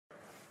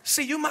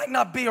See, you might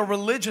not be a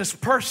religious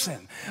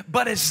person,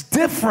 but it's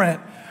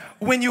different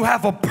when you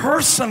have a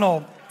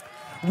personal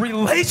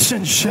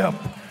relationship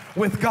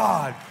with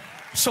God.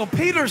 So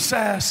Peter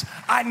says,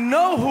 I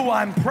know who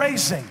I'm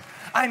praising.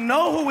 I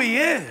know who he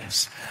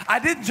is. I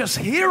didn't just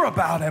hear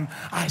about him,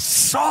 I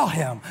saw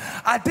him.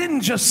 I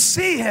didn't just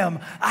see him,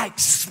 I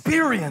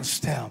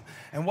experienced him.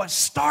 And what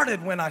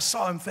started when I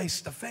saw him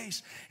face to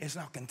face is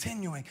now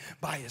continuing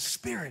by his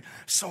Spirit.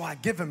 So I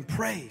give him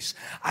praise.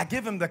 I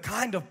give him the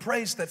kind of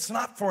praise that's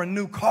not for a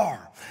new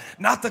car,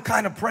 not the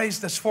kind of praise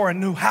that's for a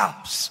new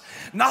house,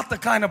 not the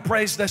kind of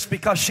praise that's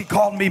because she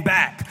called me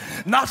back,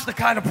 not the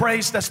kind of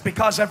praise that's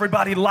because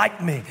everybody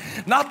liked me,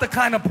 not the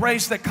kind of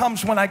praise that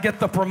comes when I get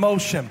the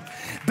promotion.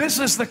 This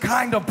is the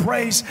kind of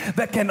praise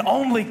that can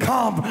only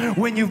come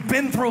when you've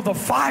been through the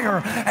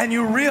fire and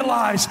you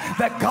realize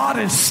that God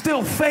is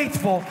still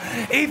faithful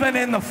even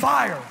in the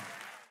fire.